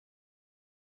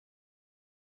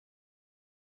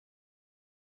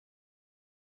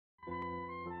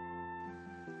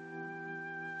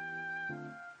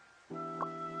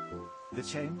The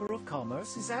Chamber of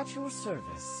Commerce is at your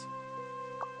service.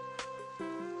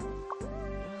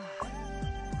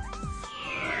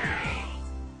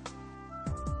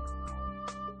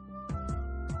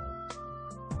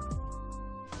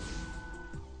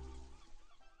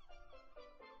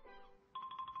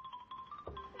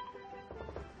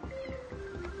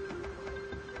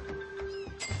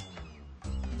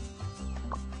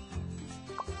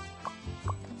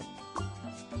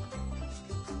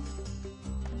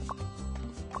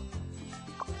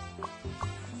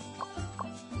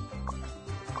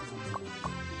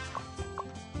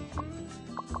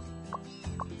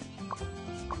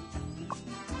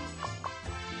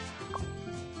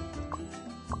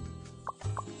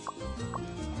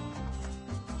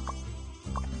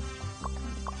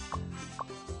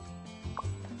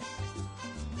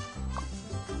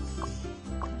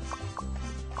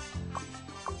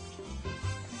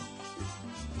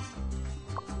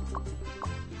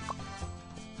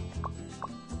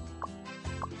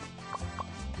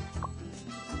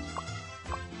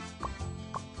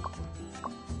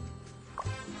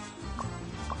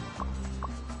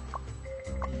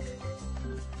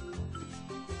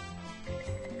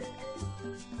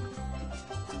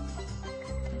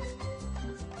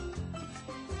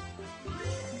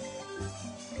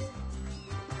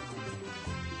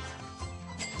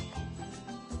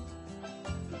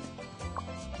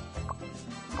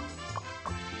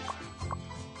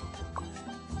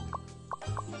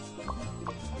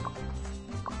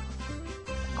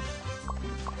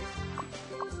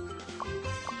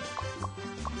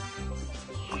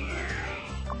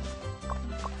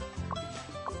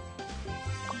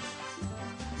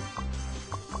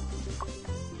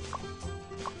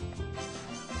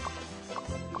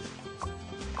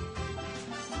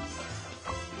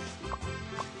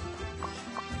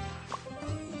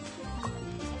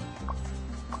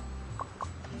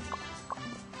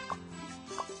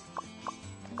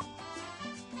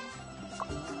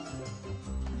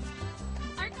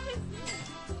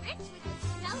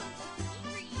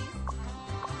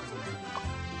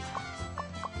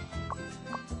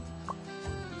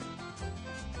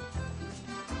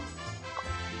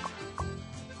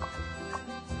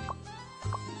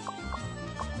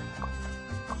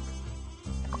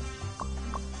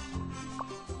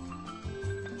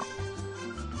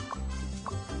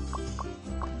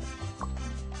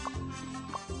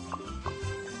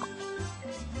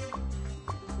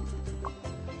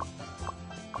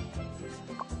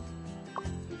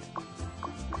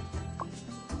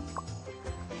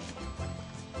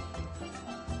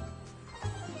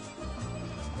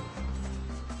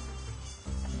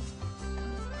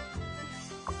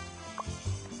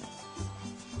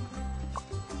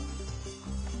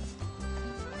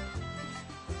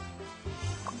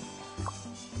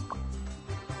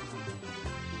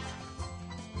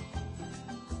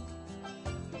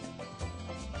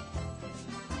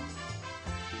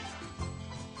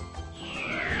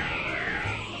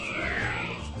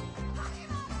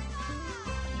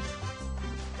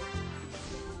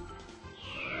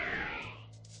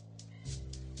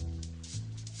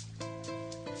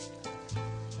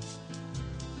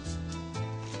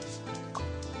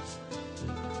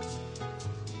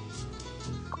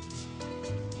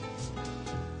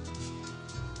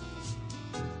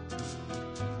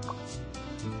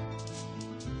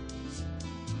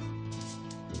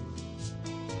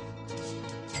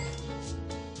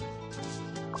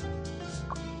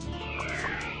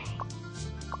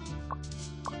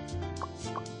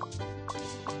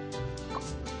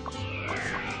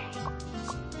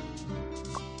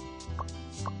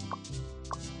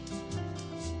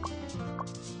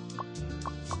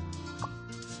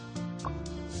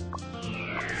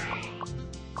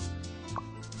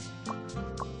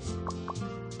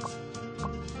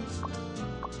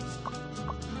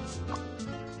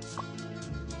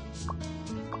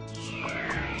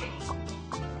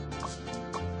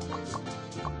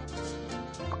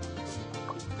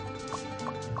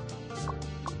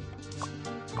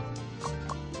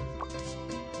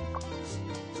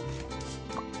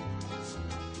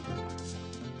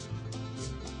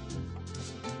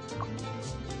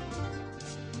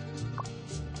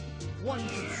 One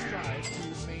should strive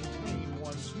to maintain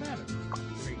one's manner,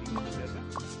 trading together.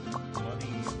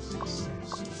 Money and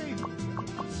success favor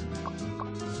the other's manner.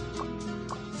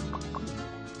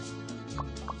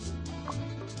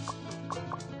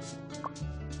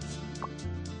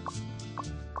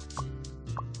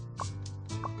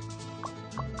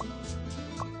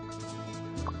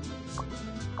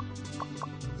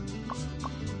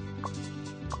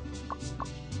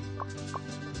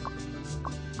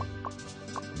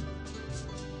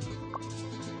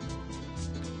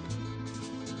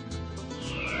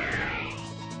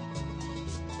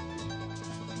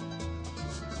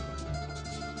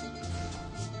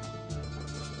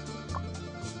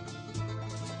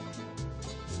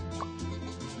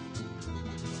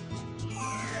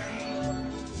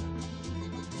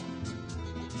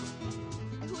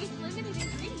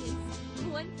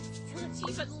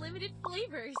 unlimited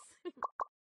flavors.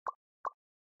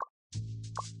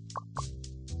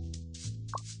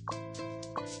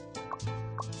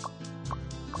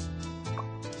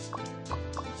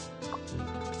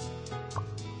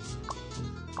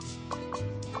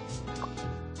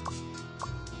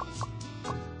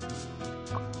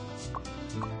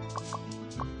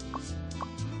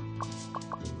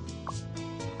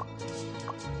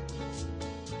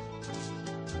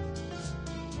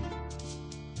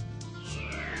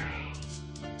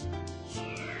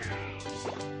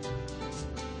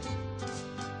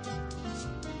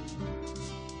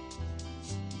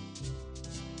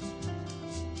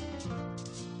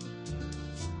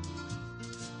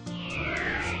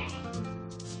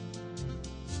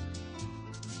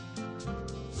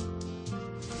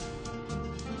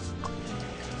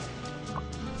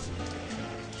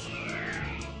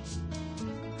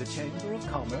 The Chamber of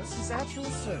Commerce is at your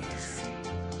service.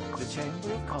 The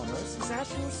Chamber of Commerce is at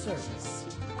your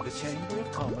service. The Chamber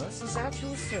of Commerce is at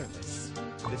your service.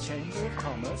 The Chamber of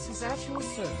Commerce is at your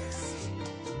service.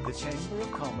 The Chamber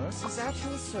of Commerce is at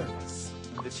your service.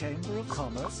 The Chamber of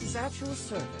Commerce is at your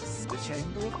service. The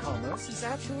Chamber of Commerce is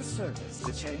at your service.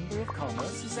 The Chamber of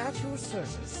Commerce is at your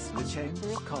service. The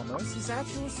Chamber of Commerce is at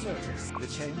your service. The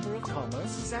Chamber of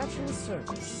Commerce is at your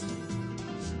service.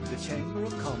 The Chamber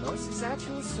of Commerce is at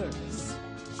your service.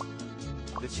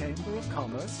 The Chamber of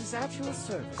Commerce is at your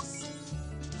service.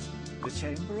 The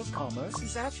Chamber of Commerce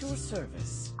is at your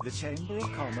service. The Chamber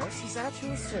of Commerce is at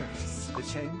your service. The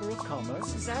Chamber of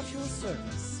Commerce is at your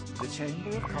service. The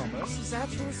Chamber of Commerce is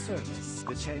at your service.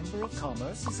 The Chamber of Commerce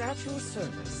is at your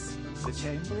service. The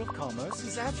Chamber of Commerce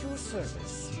is at your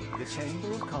service. The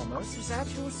Chamber of Commerce is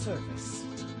at your service.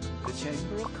 The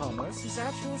Chamber of Commerce is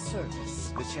at your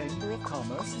service. The Chamber of Commerce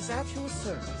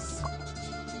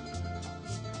is at your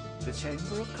service. The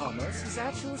Chamber of Commerce is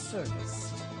at your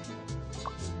service.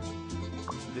 The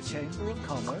Chamber of Commerce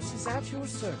is at your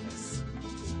service.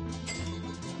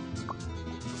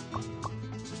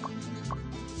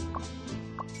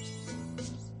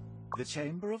 The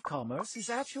Chamber of Commerce is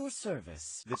at your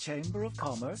service. The Chamber of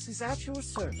Commerce is at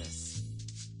your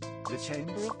service. The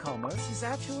Chamber of Commerce is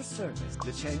at your service.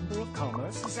 The Chamber of Commerce is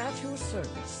at your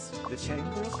service. The Chamber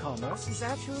of Commerce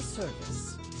is at your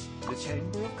service. The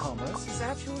Chamber of Commerce is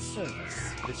at your service.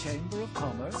 The Chamber of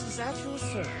Commerce is at your service.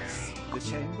 The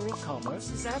Chamber of Commerce is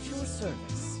at your service.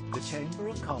 The Chamber of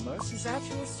Commerce is at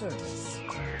your service.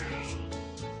 The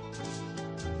Chamber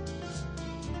of Commerce is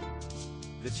at your service.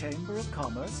 The Chamber of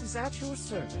Commerce is at your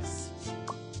service.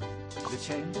 The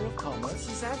Chamber of Commerce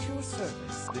is at your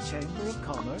service. The Chamber of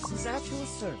Commerce is at your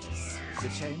service.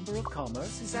 The Chamber of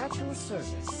Commerce is at your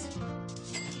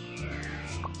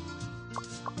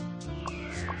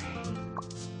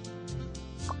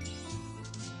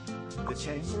service. The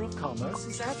Chamber of Commerce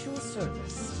is at your service. The Chamber of Commerce is at your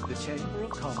service. The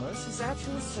Chamber of Commerce is at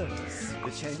your service.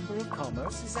 The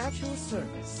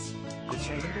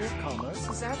Chamber of Commerce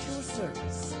is at your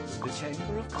service. The Chamber of Commerce is at your service. The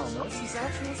Chamber of Commerce is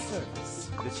at your service.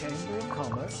 The Chamber of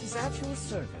Commerce is at your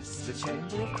service. The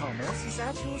Chamber of Commerce is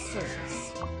at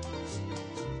your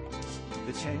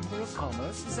service. The Chamber of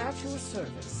Commerce is at your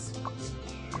service.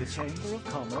 The Chamber of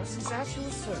Commerce is at your service. The Chamber of Commerce is at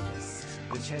your service. The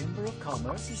Chamber of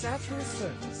Commerce is at your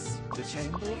service. The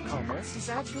Chamber of Commerce is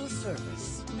at your service.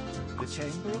 The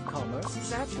Chamber of Commerce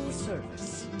is at your service.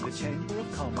 The Chamber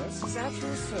of Commerce is at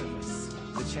your service.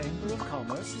 The Chamber of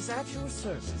Commerce is at your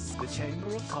service. The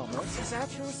Chamber of Commerce is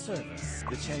at your service.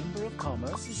 The Chamber of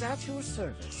Commerce is at your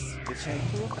service. The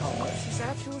Chamber of Commerce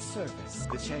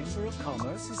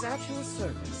is at your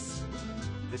service.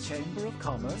 The Chamber of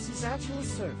Commerce is at your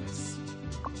service.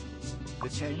 The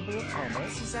Chamber of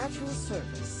Commerce is at your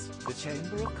service. The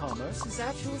Chamber of Commerce is at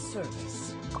your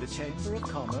service. The Chamber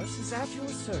of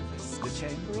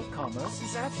Commerce is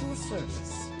at your service.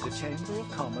 The Chamber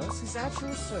of Commerce is at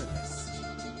your service.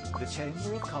 The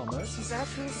Chamber of Commerce is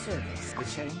at your service.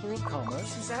 The Chamber of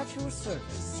Commerce is at your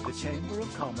service. The Chamber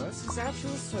of Commerce is at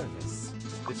your service.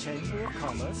 The Chamber of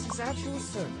Commerce is at your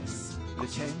service. The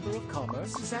Chamber of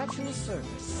Commerce is at your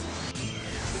service.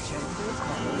 The Chamber of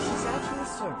Commerce is at your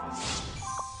service.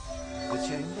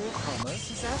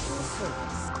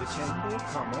 The Chamber of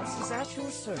Commerce is at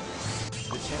your service.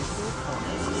 The Chamber of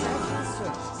Commerce is at your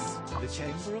service. The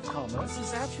Chamber of Commerce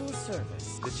is at your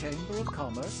service. The Chamber of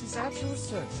Commerce is at your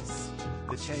service.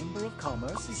 The Chamber of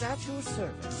Commerce is at your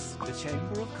service. The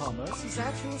Chamber of Commerce is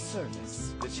at your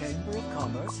service. The Chamber of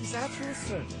Commerce is at your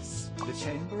service. The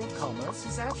Chamber of Commerce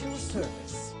is at your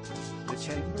service. The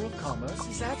Chamber of Commerce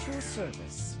is at your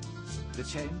service. The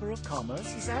Chamber of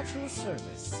Commerce is at your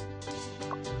service.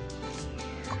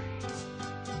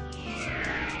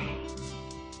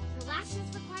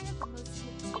 Glasses required.